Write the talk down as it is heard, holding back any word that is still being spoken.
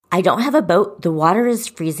I don't have a boat. The water is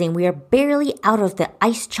freezing. We are barely out of the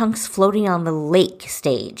ice chunks floating on the lake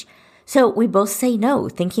stage. So we both say no,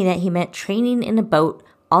 thinking that he meant training in a boat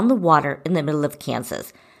on the water in the middle of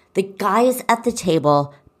Kansas. The guys at the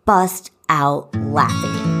table bust out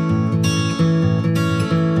laughing.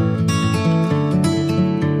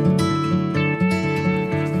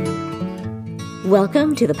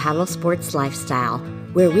 Welcome to the Paddle Sports Lifestyle,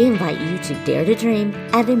 where we invite you to dare to dream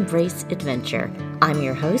and embrace adventure. I'm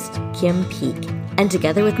your host, Kim Peak, and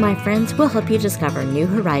together with my friends, we'll help you discover new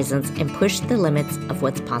horizons and push the limits of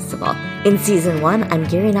what's possible. In Season 1, I'm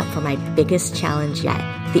gearing up for my biggest challenge yet,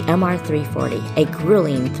 the MR 340, a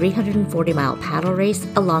grueling 340-mile paddle race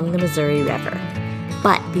along the Missouri River.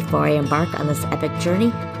 But before I embark on this epic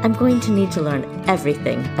journey, I'm going to need to learn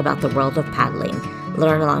everything about the world of paddling.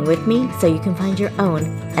 Learn along with me so you can find your own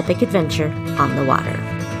epic adventure on the water.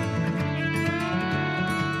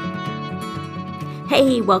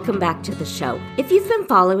 Hey, welcome back to the show. If you've been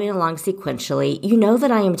following along sequentially, you know that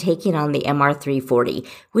I am taking on the MR 340,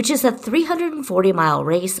 which is a 340-mile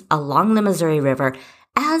race along the Missouri River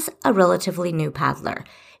as a relatively new paddler.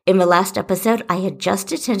 In the last episode, I had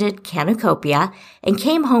just attended Canacopia and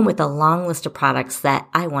came home with a long list of products that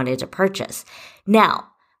I wanted to purchase. Now,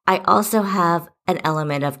 I also have an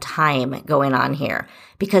element of time going on here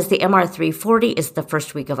because the MR 340 is the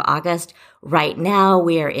first week of August. Right now,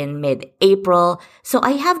 we are in mid-April, so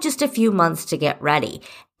I have just a few months to get ready.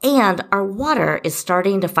 And our water is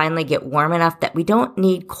starting to finally get warm enough that we don't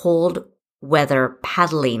need cold weather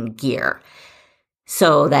paddling gear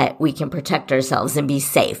so that we can protect ourselves and be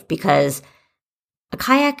safe because a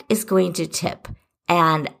kayak is going to tip.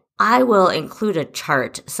 And I will include a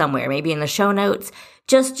chart somewhere, maybe in the show notes,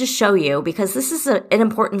 just to show you, because this is an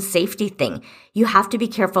important safety thing. You have to be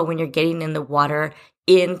careful when you're getting in the water,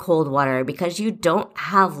 in cold water, because you don't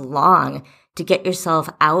have long to get yourself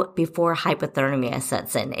out before hypothermia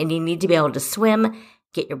sets in. And you need to be able to swim,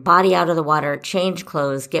 get your body out of the water, change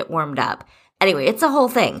clothes, get warmed up. Anyway, it's a whole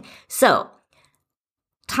thing. So,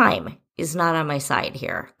 time is not on my side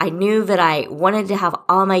here. I knew that I wanted to have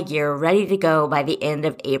all my gear ready to go by the end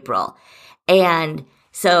of April. And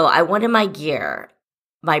so I wanted my gear,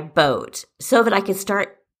 my boat, so that I could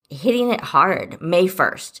start hitting it hard May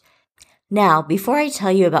 1st. Now, before I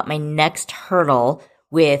tell you about my next hurdle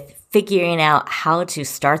with figuring out how to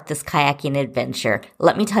start this kayaking adventure,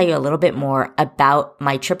 let me tell you a little bit more about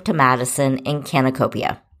my trip to Madison in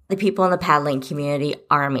Canacopia. The people in the paddling community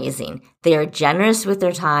are amazing. They are generous with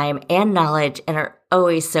their time and knowledge and are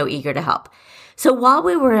always so eager to help. So while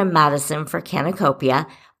we were in Madison for Canacopia,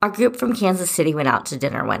 our group from Kansas City went out to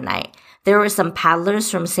dinner one night. There were some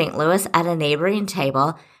paddlers from St. Louis at a neighboring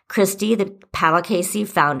table. Christy, the Paddle KC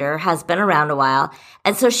founder, has been around a while,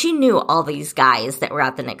 and so she knew all these guys that were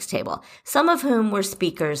at the next table, some of whom were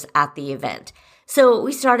speakers at the event. So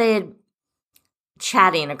we started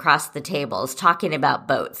chatting across the tables, talking about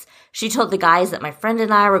boats. She told the guys that my friend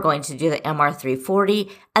and I were going to do the MR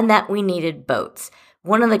 340 and that we needed boats.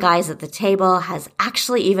 One of the guys at the table has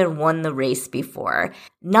actually even won the race before.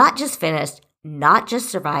 Not just finished, not just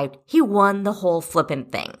survived, he won the whole flippin'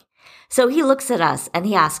 thing. So he looks at us and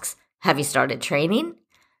he asks, "Have you started training?"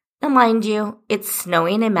 Now, mind you, it's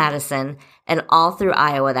snowing in Madison and all through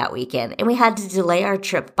Iowa that weekend, and we had to delay our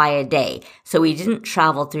trip by a day, so we didn't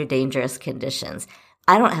travel through dangerous conditions.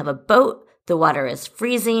 I don't have a boat. The water is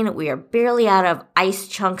freezing. We are barely out of ice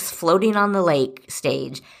chunks floating on the lake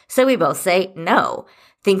stage, so we both say no,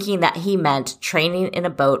 thinking that he meant training in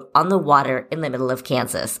a boat on the water in the middle of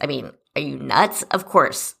Kansas. I mean, are you nuts? Of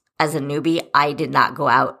course, as a newbie, I did not go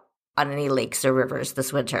out on any lakes or rivers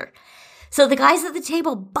this winter. So the guys at the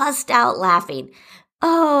table bust out laughing.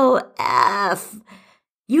 "Oh, F,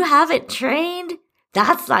 you haven't trained?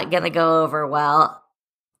 That's not going to go over well."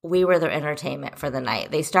 We were their entertainment for the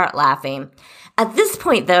night. They start laughing. At this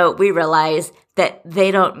point, though, we realize that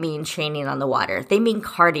they don't mean training on the water. They mean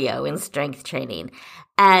cardio and strength training.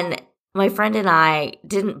 And my friend and I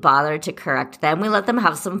didn't bother to correct them. We let them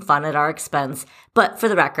have some fun at our expense. But for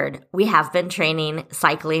the record, we have been training,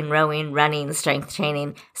 cycling, rowing, running, strength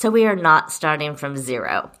training, so we are not starting from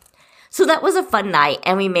zero. So that was a fun night,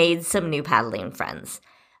 and we made some new paddling friends.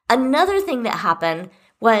 Another thing that happened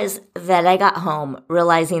was that I got home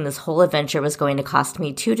realizing this whole adventure was going to cost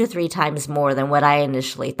me 2 to 3 times more than what I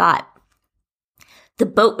initially thought. The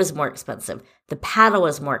boat was more expensive. The paddle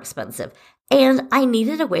was more expensive. And I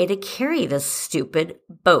needed a way to carry this stupid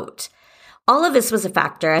boat. All of this was a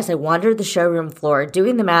factor as I wandered the showroom floor,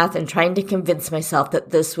 doing the math and trying to convince myself that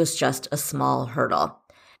this was just a small hurdle.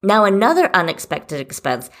 Now, another unexpected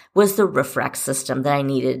expense was the roof rack system that I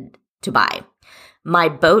needed to buy. My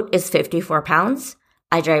boat is 54 pounds.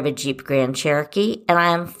 I drive a Jeep Grand Cherokee, and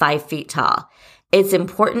I am 5 feet tall. It's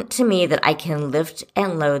important to me that I can lift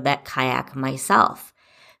and load that kayak myself.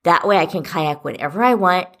 That way I can kayak whenever I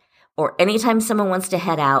want or anytime someone wants to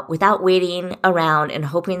head out without waiting around and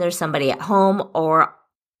hoping there's somebody at home or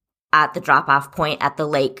at the drop-off point at the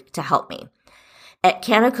lake to help me. At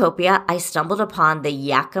Canacopia, I stumbled upon the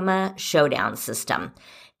Yakima Showdown system.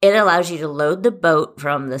 It allows you to load the boat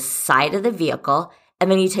from the side of the vehicle, and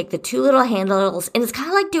then you take the two little handles, and it's kind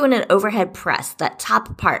of like doing an overhead press, that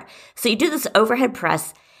top part. So you do this overhead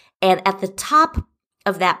press, and at the top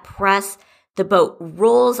of that press, the boat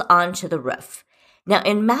rolls onto the roof. Now,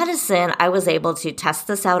 in Madison, I was able to test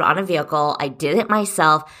this out on a vehicle. I did it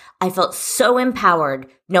myself. I felt so empowered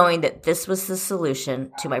knowing that this was the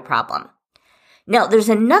solution to my problem. Now, there's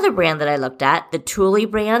another brand that I looked at, the Thule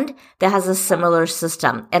brand, that has a similar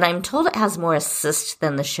system. And I'm told it has more assist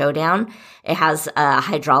than the Showdown. It has a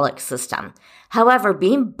hydraulic system. However,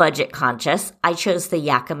 being budget conscious, I chose the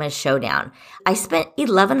Yakima Showdown. I spent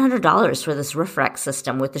 $1,100 for this roof rack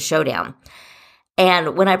system with the Showdown.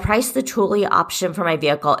 And when I priced the Thule option for my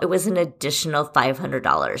vehicle, it was an additional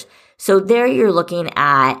 $500. So there you're looking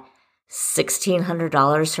at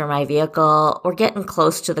 $1,600 for my vehicle, or getting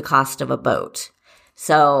close to the cost of a boat.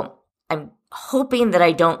 So I'm hoping that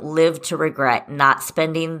I don't live to regret not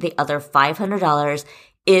spending the other $500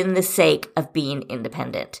 in the sake of being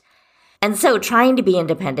independent. And so trying to be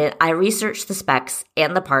independent, I researched the specs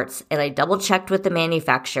and the parts, and I double checked with the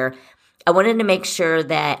manufacturer. I wanted to make sure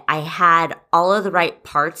that I had all of the right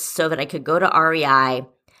parts so that I could go to REI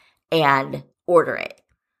and order it.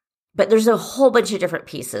 But there's a whole bunch of different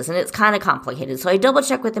pieces, and it's kind of complicated. So I double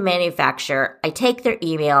check with the manufacturer. I take their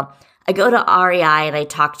email. I go to REI, and I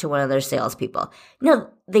talk to one of their salespeople. No,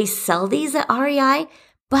 they sell these at REI,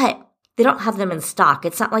 but they don't have them in stock.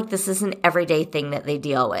 It's not like this is an everyday thing that they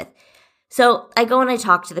deal with. So I go and I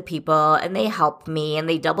talk to the people, and they help me, and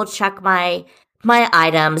they double check my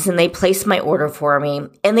items, and they place my order for me.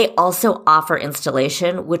 And they also offer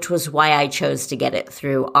installation, which was why I chose to get it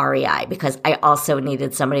through REI, because I also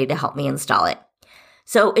needed somebody to help me install it.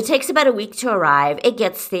 So it takes about a week to arrive. It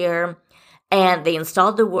gets there, and they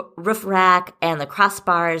installed the roof rack and the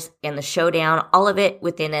crossbars and the Showdown, all of it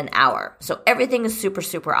within an hour. So everything is super,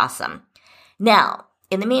 super awesome. Now,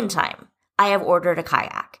 in the meantime, I have ordered a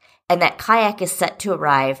kayak, and that kayak is set to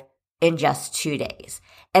arrive in just 2 days.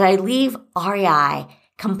 And I leave REI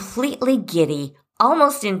completely giddy,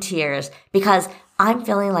 almost in tears, because I'm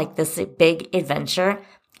feeling like this big adventure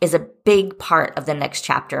is a big part of the next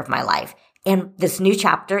chapter of my life. And this new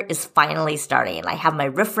chapter is finally starting. I have my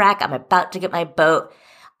roof rack. I'm about to get my boat.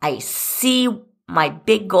 I see my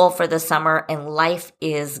big goal for the summer, and life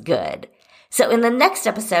is good. So in the next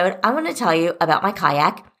episode, I want to tell you about my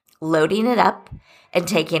kayak, loading it up, and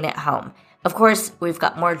taking it home. Of course, we've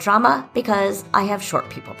got more drama because I have short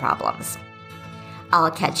people problems. I'll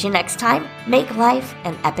catch you next time. Make life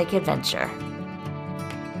an epic adventure.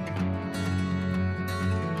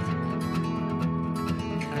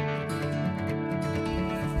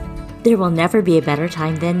 There will never be a better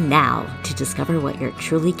time than now to discover what you're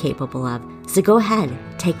truly capable of. So go ahead,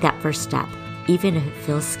 take that first step, even if it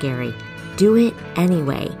feels scary. Do it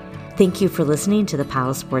anyway. Thank you for listening to the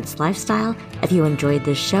Paddle Sports Lifestyle. If you enjoyed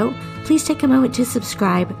this show, please take a moment to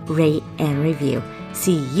subscribe, rate, and review.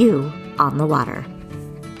 See you on the water.